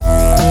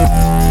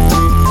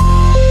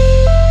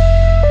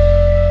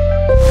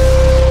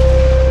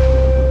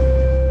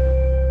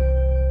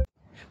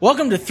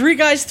Welcome to Three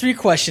Guys, Three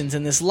Questions.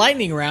 In this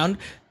lightning round,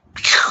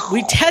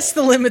 we test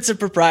the limits of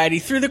propriety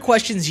through the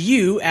questions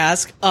you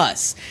ask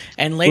us.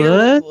 And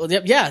later,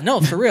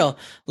 for real.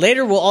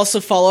 Later, we'll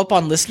also follow up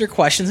on listener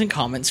questions and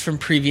comments from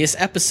previous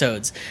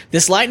episodes.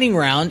 This lightning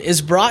round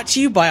is brought to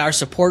you by our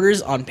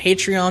supporters on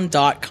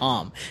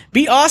patreon.com.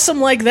 Be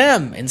awesome like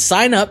them and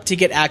sign up to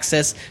get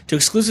access to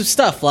exclusive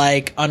stuff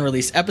like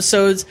unreleased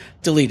episodes,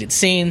 deleted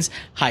scenes,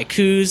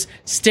 haikus,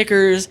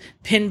 stickers,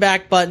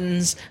 pinback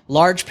buttons,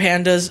 large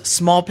pandas,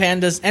 small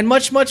pandas, and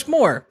much, much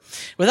more.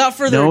 Without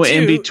further ado... No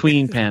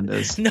in-between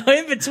pandas. No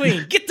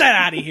in-between. Get that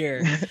out of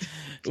here.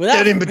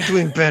 Get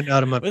in-between panda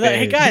out of my page.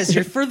 Hey, guys,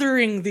 you're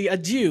furthering the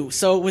ado.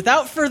 So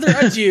without further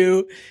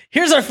ado,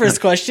 here's our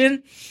first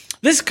question.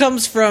 This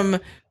comes from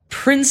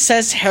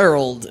Princess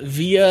Herald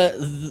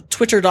via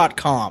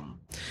twitter.com.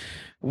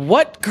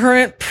 What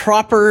current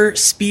proper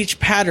speech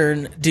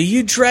pattern do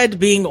you dread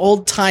being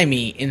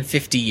old-timey in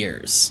 50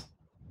 years?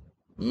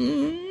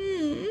 Mine...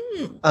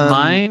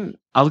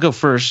 I'll go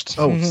first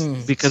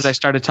because I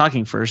started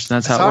talking first.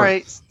 That's how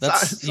it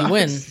works. You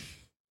win.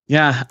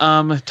 Yeah.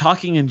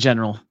 Talking in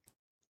general.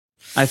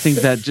 I think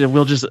that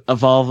we'll just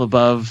evolve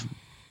above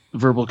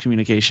verbal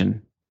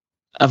communication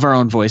of our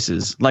own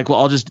voices. Like, well,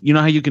 I'll just, you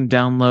know how you can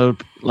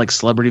download like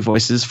celebrity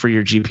voices for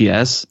your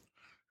GPS?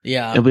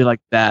 Yeah. It'll be like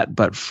that,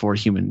 but for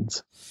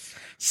humans.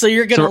 So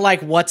you're going to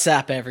like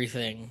WhatsApp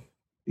everything.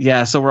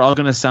 Yeah, so we're all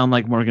going to sound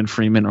like Morgan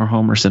Freeman or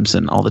Homer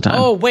Simpson all the time.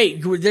 Oh,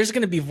 wait, there's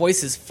going to be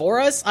voices for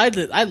us? I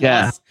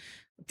lost.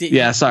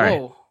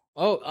 Sorry.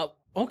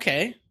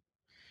 Okay.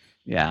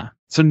 Yeah,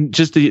 so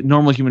just the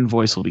normal human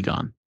voice will be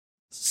gone.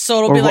 So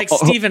it'll be like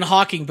Stephen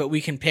Hawking, but we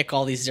can pick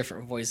all these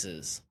different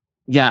voices.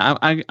 Yeah,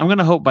 I'm going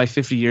to hope by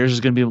 50 years there's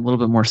going to be a little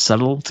bit more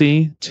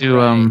subtlety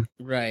to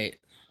right.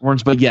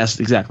 words, but yes,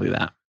 exactly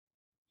that.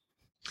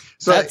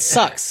 So that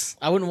sucks.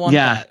 I wouldn't want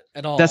that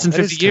at all. That's in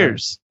 50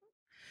 years.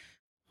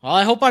 Well,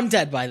 I hope I'm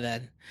dead by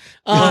then.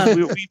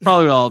 We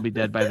probably will all be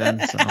dead by then.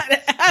 So.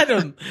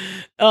 Adam,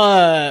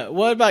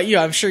 what about you?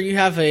 I'm sure you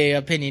have an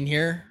opinion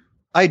here.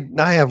 I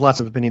have lots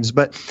of opinions,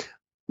 but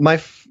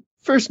my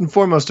first and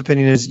foremost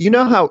opinion is, you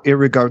know how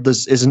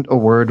irregardless isn't a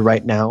word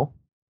right now?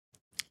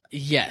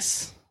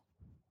 Yes.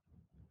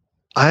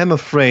 I am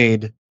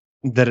afraid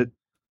that it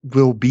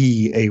will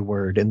be a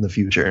word in the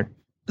future.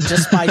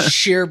 Just by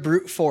sheer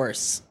brute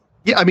force.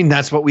 Yeah, I mean,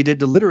 that's what we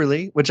did to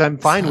literally, which I'm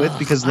fine with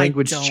because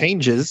language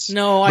changes.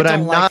 No, I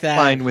don't like that. But I'm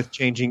not fine with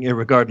changing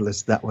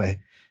irregardless that way.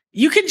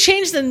 You can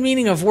change the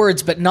meaning of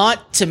words, but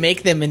not to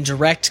make them in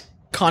direct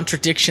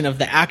contradiction of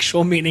the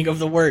actual meaning of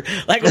the word.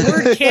 Like, a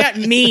word can't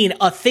mean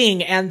a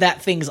thing and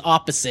that thing's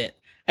opposite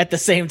at the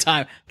same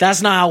time.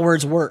 That's not how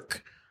words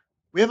work.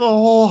 We have a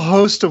whole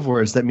host of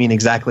words that mean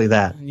exactly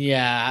that.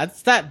 Yeah,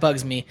 that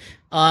bugs me.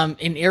 In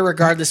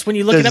irregardless, when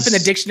you look it up in the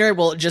dictionary,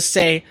 will it just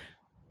say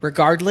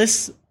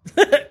regardless?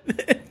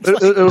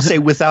 It'll say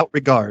without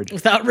regard.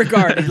 Without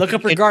regard. You look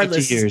up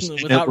regardless. In 50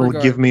 years, it will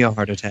give me a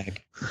heart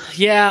attack.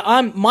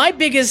 Yeah, my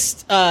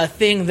biggest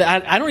thing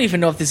that I don't even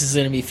know if this is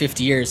going to be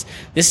 50 years.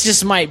 This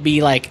just might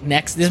be like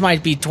next. This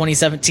might be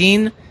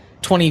 2017,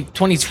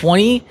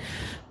 2020.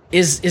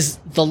 Is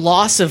the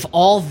loss of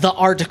all the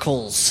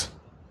articles.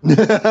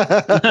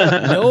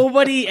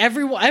 Nobody,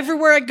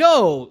 everywhere I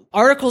go,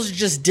 articles are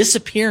just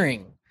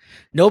disappearing.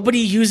 Nobody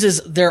uses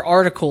their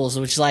articles,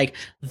 which is like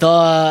what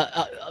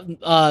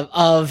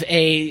are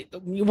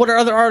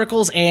other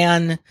articles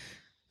and.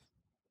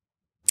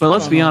 But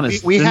let's be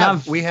honest, we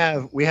have.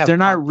 They're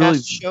not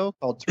really show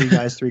called Three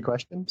Guys, Three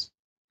Questions.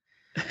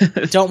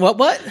 Don't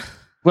what?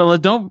 Well,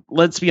 don't.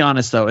 Let's be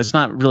honest though, it's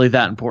not really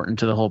that important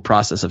to the whole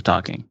process of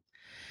talking.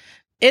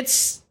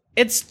 It's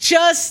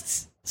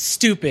just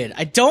stupid.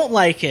 I don't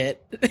like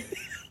it.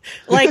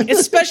 Like,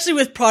 especially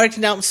with product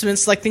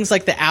announcements, like things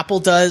like the Apple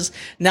does.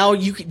 Now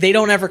they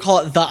don't ever call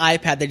it the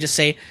iPad. They just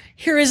say,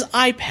 "Here is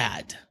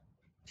iPad."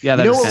 Yeah,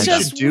 that's what we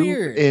just should do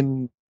weird.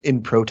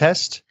 in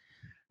protest.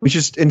 We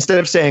should, instead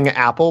of saying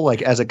Apple,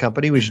 like as a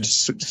company, we should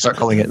just start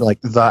calling it like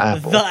the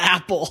Apple. The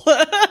Apple.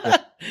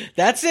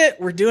 That's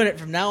it. We're doing it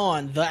from now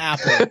on. The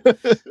Apple.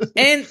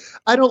 And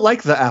I don't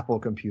like the Apple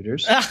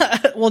computers.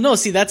 Well, no.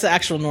 See, that's the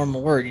actual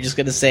normal word. You're just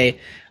gonna say,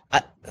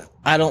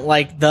 I don't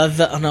like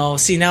the. No,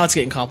 see, now it's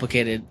getting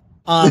complicated.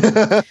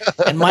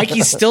 And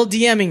Mikey's still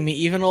DMing me,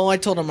 even though I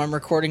told him I'm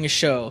recording a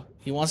show.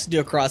 He wants to do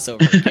a crossover.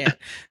 Can't.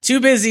 Too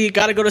busy.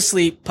 Got to go to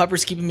sleep.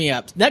 Pupper's keeping me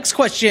up. Next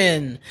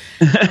question.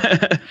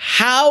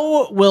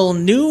 How will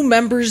new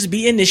members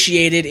be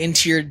initiated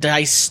into your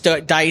dystopian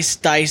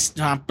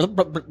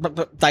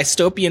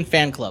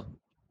fan club?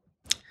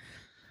 It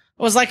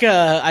was like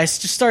I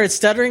just started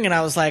stuttering and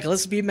I was like,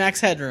 let's be Max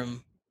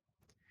Headroom.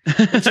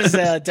 Which is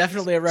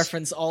definitely a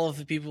reference all of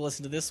the people who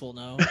listen to this will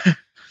know.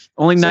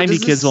 Only 90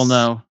 kids will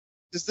know.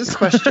 Does this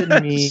question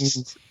mean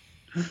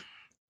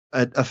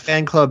a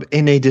fan club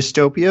in a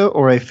dystopia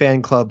or a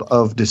fan club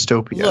of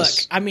dystopias?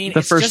 Look, I mean,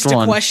 it's just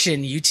a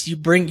question. You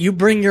bring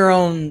your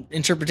own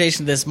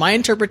interpretation of this. My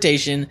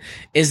interpretation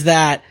is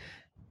that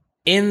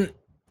in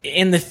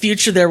in the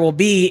future there will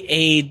be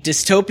a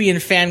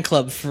dystopian fan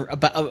club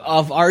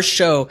of our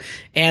show,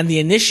 and the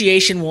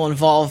initiation will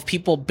involve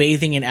people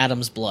bathing in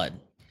Adam's blood.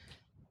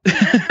 They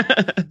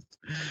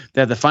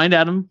have to find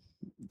Adam,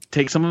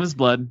 take some of his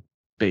blood,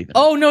 bathe him.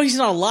 Oh no, he's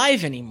not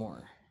alive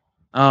anymore.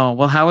 Oh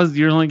well, how is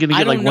you're only going to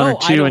get like one or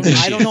two?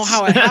 I don't know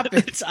how it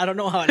happens. I don't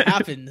know how it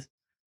happened.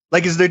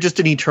 Like, is there just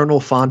an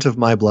eternal font of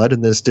my blood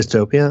in this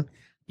dystopia?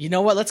 You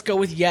know what? Let's go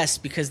with yes,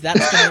 because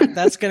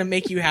that's gonna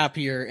make you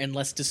happier and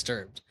less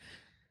disturbed.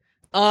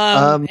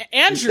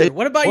 Andrew,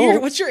 what about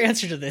what's your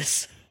answer to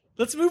this?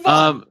 Let's move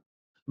on.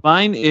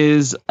 Mine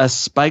is a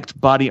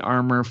spiked body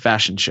armor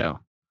fashion show.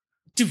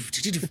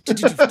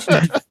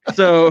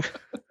 So,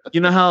 you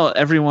know how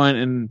everyone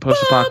in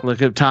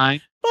post-apocalyptic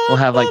time will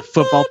have like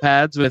football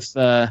pads with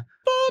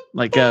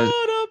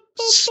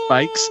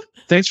spikes.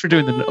 Thanks for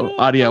doing the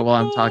audio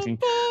while I'm talking.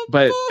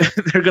 But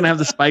they're gonna have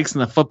the spikes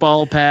and the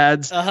football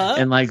pads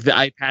and like the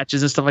eye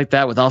patches and stuff like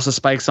that with also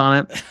spikes on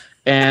it.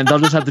 And they'll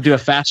just have to do a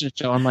fashion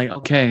show. I'm like,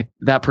 okay,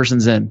 that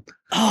person's in.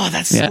 Oh,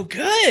 that's so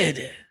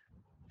good.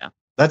 Yeah,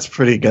 that's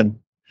pretty good.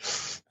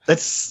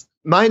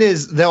 Mine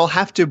is they'll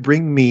have to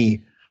bring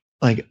me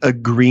like a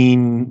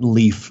green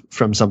leaf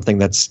from something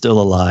that's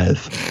still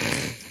alive.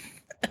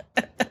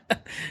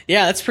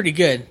 Yeah, that's pretty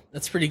good.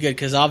 That's pretty good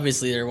because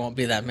obviously there won't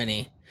be that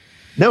many.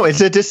 No,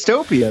 it's a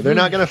dystopia. They're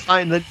not going to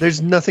find that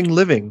there's nothing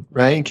living,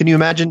 right? Can you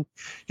imagine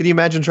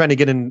trying to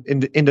get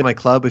into my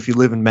club if you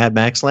live in Mad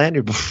Max land?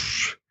 You're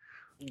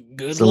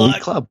good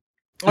luck. Club.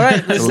 All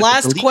right, this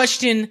last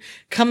question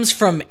comes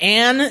from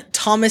Ann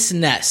Thomas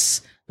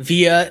Ness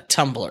via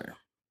Tumblr.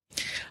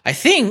 I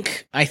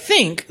think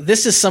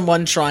this is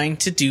someone trying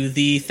to do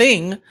the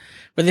thing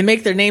where they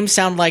make their name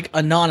sound like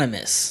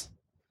anonymous.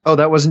 Oh,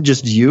 that wasn't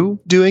just you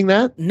doing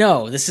that?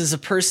 No, this is a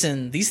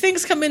person. These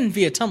things come in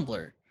via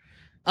Tumblr.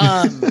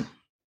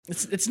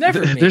 It's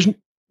never me.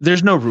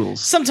 There's no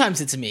rules.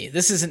 Sometimes it's me.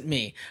 This isn't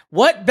me.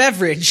 What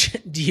beverage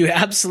do you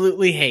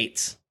absolutely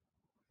hate?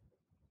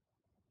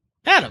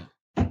 Adam.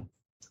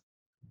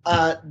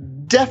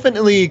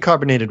 Definitely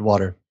carbonated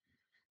water.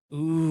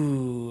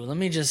 Ooh, let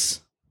me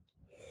just...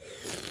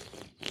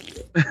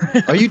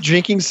 Are you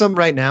drinking some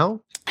right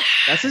now?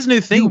 That's his new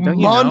thing, don't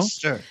you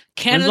monster. know?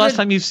 When's the last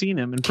time you've seen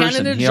him in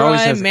person? Canada He always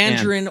Dry has a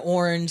Mandarin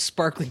Orange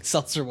Sparkling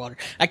Seltzer Water.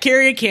 I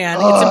carry a can.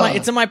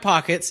 It's in my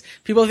pockets.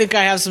 People think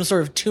I have some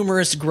sort of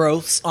tumorous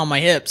growths on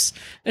my hips.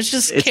 It's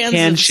just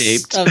cans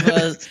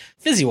of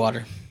fizzy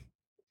water.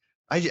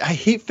 I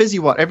hate fizzy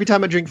water. Every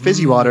time I drink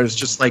fizzy water, it's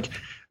just like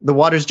the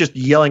water's just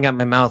yelling at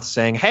my mouth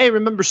saying, "Hey,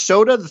 remember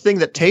soda, the thing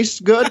that tastes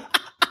good?"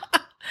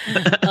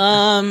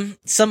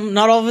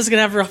 Not all of us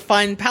gonna have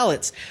refined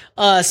palates.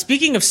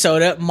 Speaking of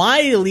soda,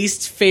 my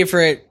least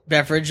favorite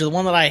beverage, the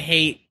one that I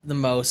hate the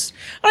most,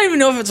 I don't even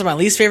know if it's my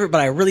least favorite,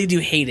 but I really do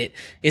hate it,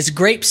 is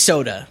grape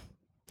soda.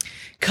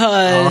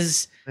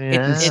 Cause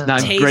it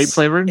not tastes, grape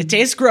flavored. It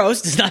tastes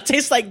gross, does not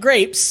taste like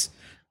grapes.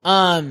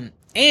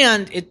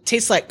 And it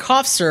tastes like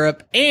cough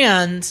syrup,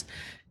 and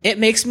it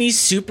makes me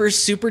super,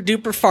 super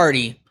duper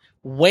farty.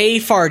 Way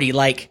farty,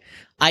 like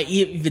I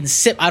even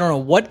sip. I don't know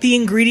what the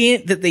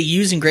ingredient that they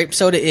use in grape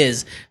soda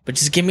is, but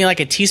just give me like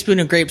a teaspoon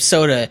of grape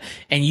soda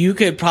and you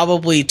could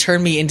probably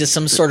turn me into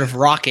some sort of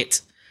rocket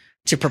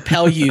to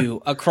propel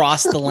you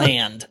across the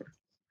land.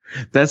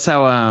 That's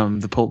how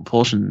the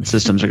propulsion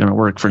systems are going to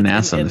work for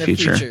NASA in the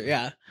future.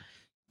 Yeah.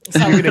 That's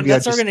how we're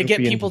going to get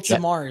people to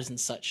Mars and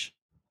such.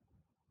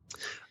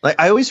 Like,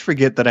 I always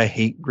forget that I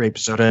hate grape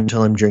soda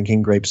until I'm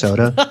drinking grape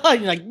soda. You're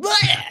like,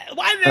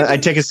 why did I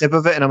take a sip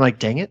of it and I'm like,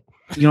 dang it.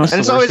 You know, and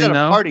it's always at a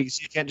party,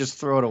 so you can't just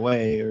throw it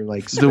away or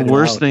like. The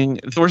worst thing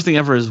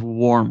ever is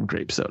warm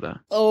grape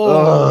soda.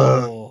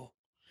 Oh,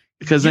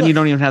 because then you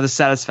don't even have the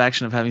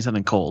satisfaction of having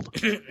something cold.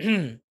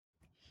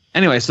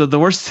 Anyway, so the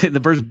worst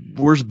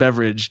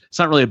beverage. It's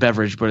not really a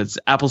beverage, but it's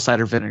apple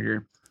cider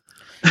vinegar.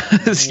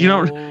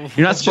 You're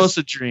not supposed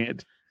to drink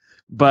it,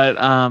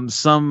 but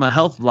some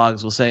health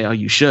blogs will say, "Oh,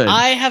 you should."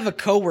 I have a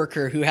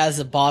coworker who has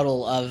a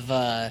bottle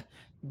of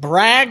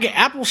Bragg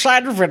apple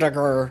cider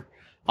vinegar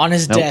on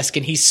his desk,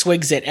 and he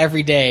swigs it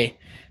every day.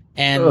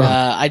 And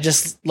I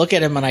just look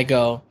at him and I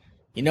go,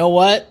 you know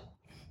what?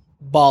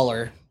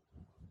 Baller.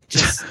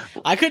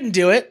 I couldn't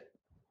do it.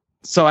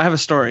 So I have a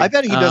story. I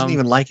bet he doesn't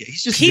even like it.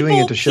 He's just doing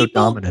it to show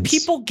dominance.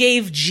 People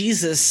gave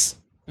Jesus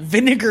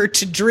vinegar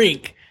to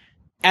drink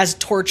as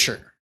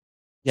torture.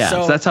 Yeah,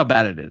 so that's how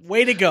bad it is.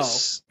 Way to go.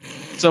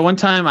 So one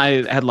time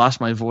I had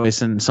lost my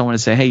voice and someone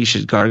would say, hey, you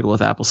should gargle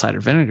with apple cider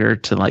vinegar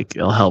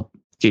it'll help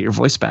get your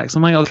voice back. So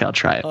I'm like, okay, I'll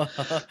try it.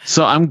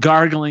 So I'm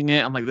gargling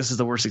it. I'm like, this is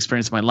the worst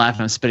experience of my life.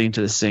 And I'm spitting into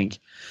the sink.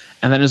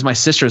 And then as my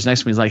sister is next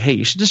to me, he's like, hey,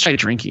 you should just try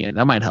drinking it.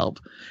 That might help.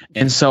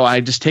 And so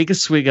I just take a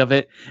swig of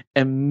it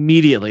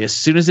immediately. As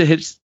soon as it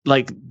hits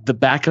like the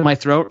back of my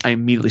throat, I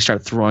immediately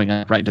start throwing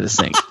up right into the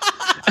sink.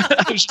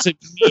 It was just an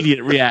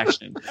immediate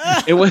reaction.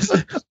 It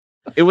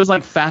was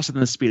like faster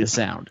than the speed of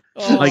sound.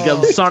 Like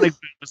a sonic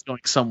boom was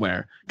going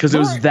somewhere because it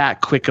was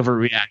that quick of a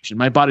reaction.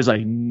 My body's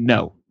like,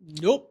 no.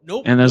 Nope.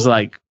 And there's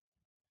like,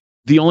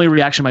 the only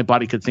reaction my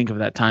body could think of at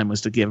that time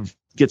was to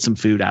get some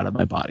food out of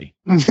my body.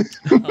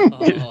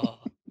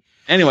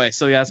 Anyway,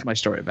 so that's my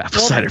story about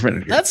apple cider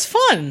vinegar. That's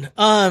fun.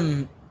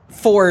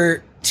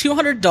 For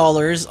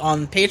 $200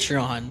 on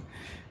Patreon,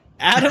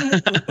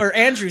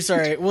 Andrew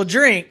will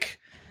drink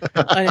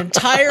an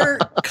entire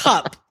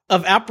cup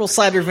of apple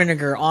cider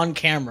vinegar on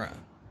camera.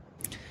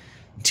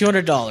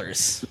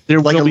 $200. There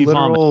like will a be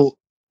literal vomit.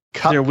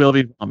 cup, There will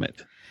be vomit.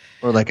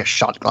 or like a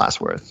shot glass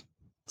worth.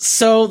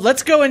 So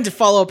let's go into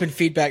follow-up and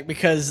feedback,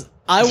 because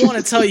I want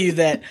to tell you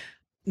that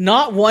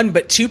not one,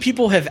 but two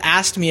people have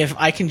asked me if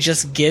I can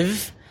just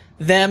give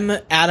them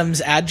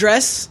Adam's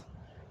address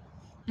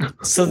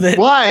so that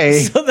Why?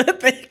 so that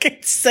they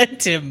can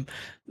send him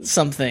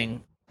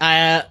something.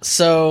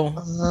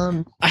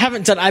 So I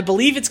haven't done. I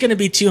believe it's going to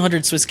be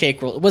 200 Swiss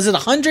cake roll. Was it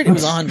 100? It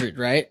was 100,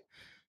 right?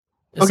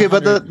 It's Okay,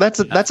 100. but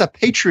that's a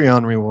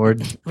Patreon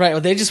reward. Right.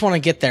 Well, they just want to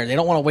get there. They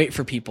don't want to wait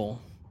for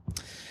people.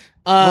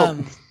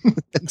 Well,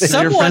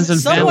 your friends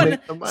and family.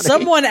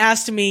 Someone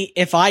asked me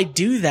if I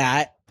do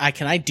that.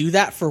 Can I do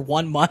that for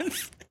 1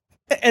 month?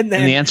 And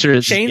then the answer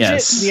is change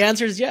yes. it. The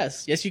answer is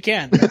yes. Yes, you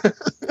can.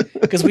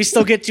 Because we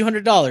still get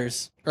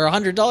 $200 or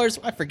 $100.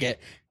 I forget.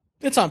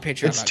 It's on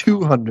Patreon. It's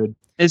 200.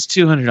 It's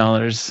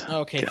 $200.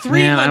 Okay,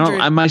 $300.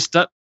 Man, my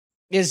stomach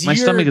is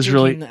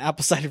really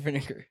apple cider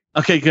vinegar.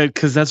 okay. Good,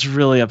 because that's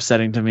really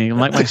upsetting to me.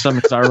 Like my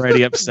stomach's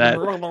already upset.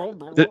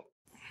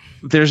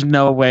 There's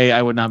no way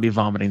I would not be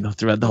vomiting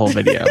throughout the whole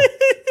video.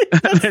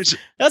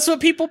 That's what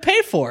people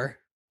pay for.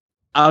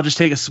 I'll just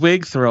take a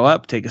swig, throw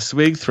up, take a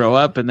swig, throw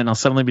up, and then I'll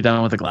suddenly be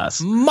done with a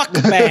glass.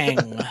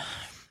 Mukbang.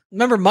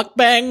 Remember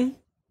mukbang?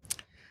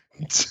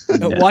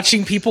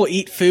 Watching people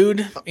eat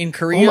food in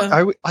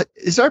Korea.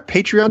 Is our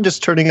Patreon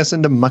just turning us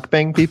into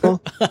mukbang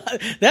people?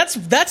 That's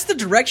the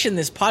direction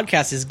this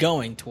podcast is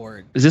going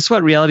toward. Is this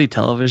what reality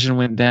television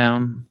went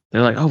down?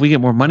 They're like, oh, we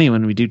get more money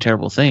when we do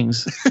terrible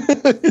things.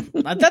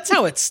 That's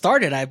how it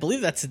started. I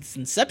believe that's its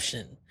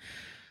inception.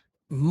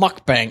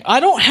 Mukbang. I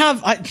don't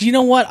have. You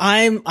know what?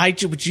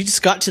 We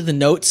just got to the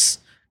notes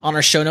on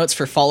our show notes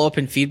for follow up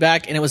and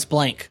feedback, and it was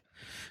blank.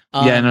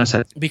 Yeah, I noticed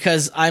that.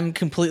 Because I'm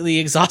completely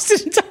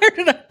exhausted and tired,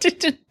 and I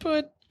didn't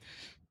put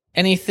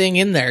anything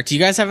in there. Do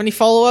you guys have any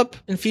follow up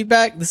and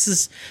feedback? This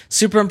is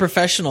super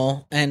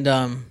unprofessional, and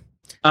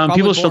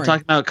people are still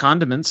talking about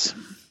condiments.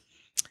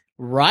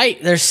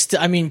 Right. There's.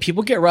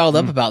 People get riled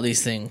up about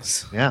these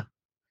things. Yeah.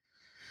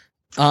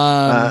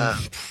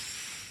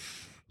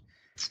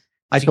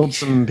 I told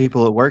some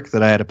people at work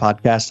that I had a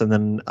podcast, and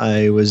then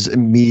I was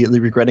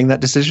immediately regretting that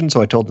decision.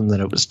 So I told them that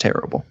it was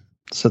terrible,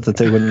 so that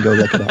they wouldn't go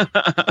look it up.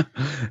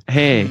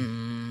 Hey,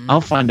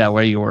 I'll find out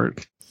where you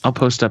work. I'll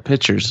post up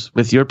pictures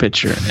with your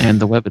picture and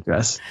the web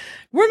address.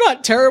 We're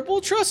not terrible.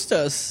 Trust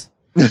us.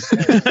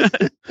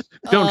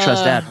 Don't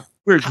trust that.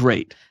 We're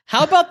great.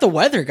 How about the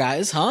weather,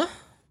 guys? Huh?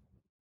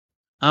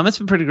 It's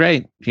been pretty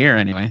great here,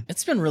 anyway.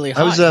 It's been really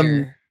hot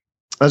here.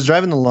 I was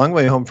driving the long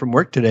way home from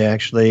work today,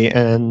 actually,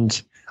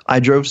 and I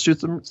drove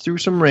through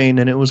some rain,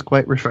 and it was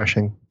quite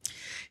refreshing.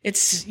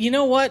 It's, you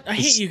know what? I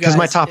hate you guys. Because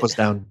my top was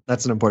down.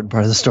 That's an important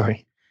part of the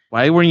story.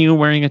 Why were you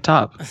wearing a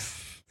top?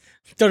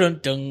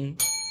 Dun-dun-dun.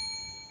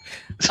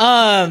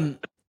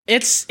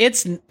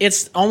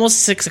 It's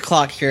almost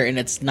 6:00 here, and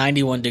it's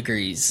 91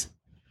 degrees.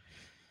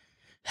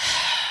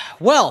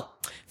 Well,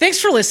 thanks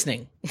for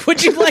listening.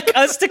 Would you like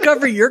us to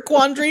cover your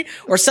quandary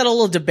or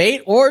settle a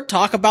debate or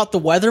talk about the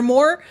weather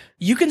more?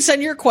 You can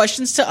send your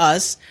questions to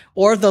us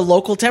or the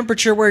local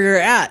temperature where you're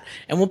at,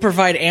 and we'll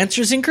provide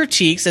answers and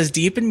critiques as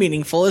deep and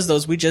meaningful as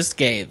those we just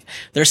gave.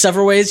 There are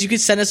several ways you can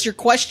send us your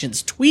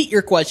questions. Tweet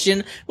your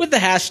question with the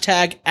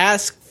hashtag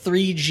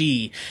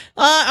Ask3G.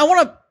 I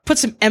want to put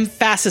some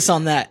emphasis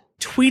on that.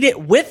 Tweet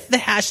it with the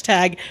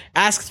hashtag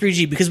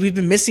Ask3G, because we've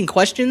been missing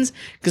questions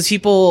because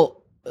people...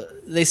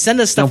 they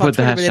send us stuff on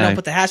Twitter, but they don't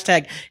put the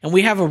hashtag, and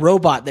we have a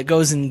robot that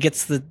goes and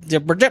gets and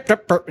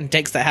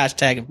takes the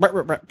hashtag and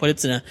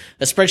puts it in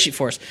a spreadsheet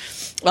for us.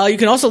 You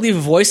can also leave a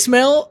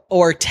voicemail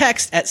or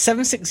text at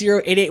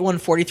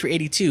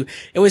 760-881-4382.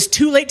 It was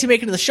too late to make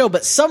it into the show,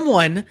 but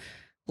someone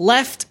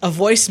left a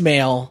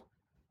voicemail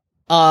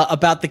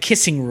about the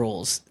kissing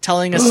rules,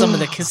 telling us some of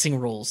the kissing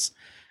rules.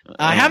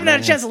 I haven't had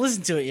a chance to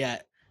listen to it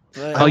yet.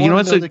 You know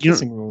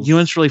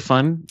what's really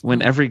fun?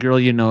 When every girl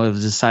you know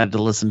has decided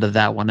to listen to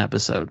that one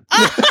episode,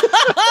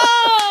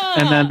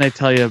 and then they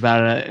tell you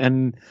about it.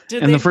 And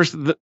the first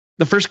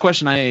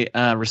question I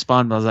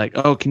responded, I was like,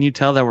 "Oh, can you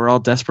tell that we're all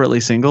desperately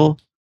single?"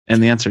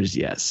 And the answer is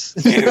yes.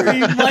 Very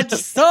much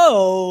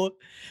so.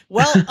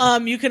 Well,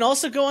 you can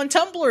also go on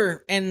Tumblr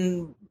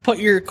and put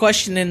your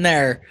question in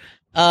there.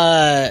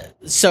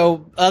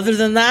 So other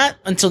than that,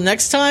 until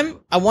next time,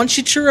 I want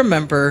you to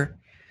remember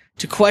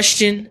to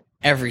question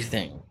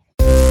everything.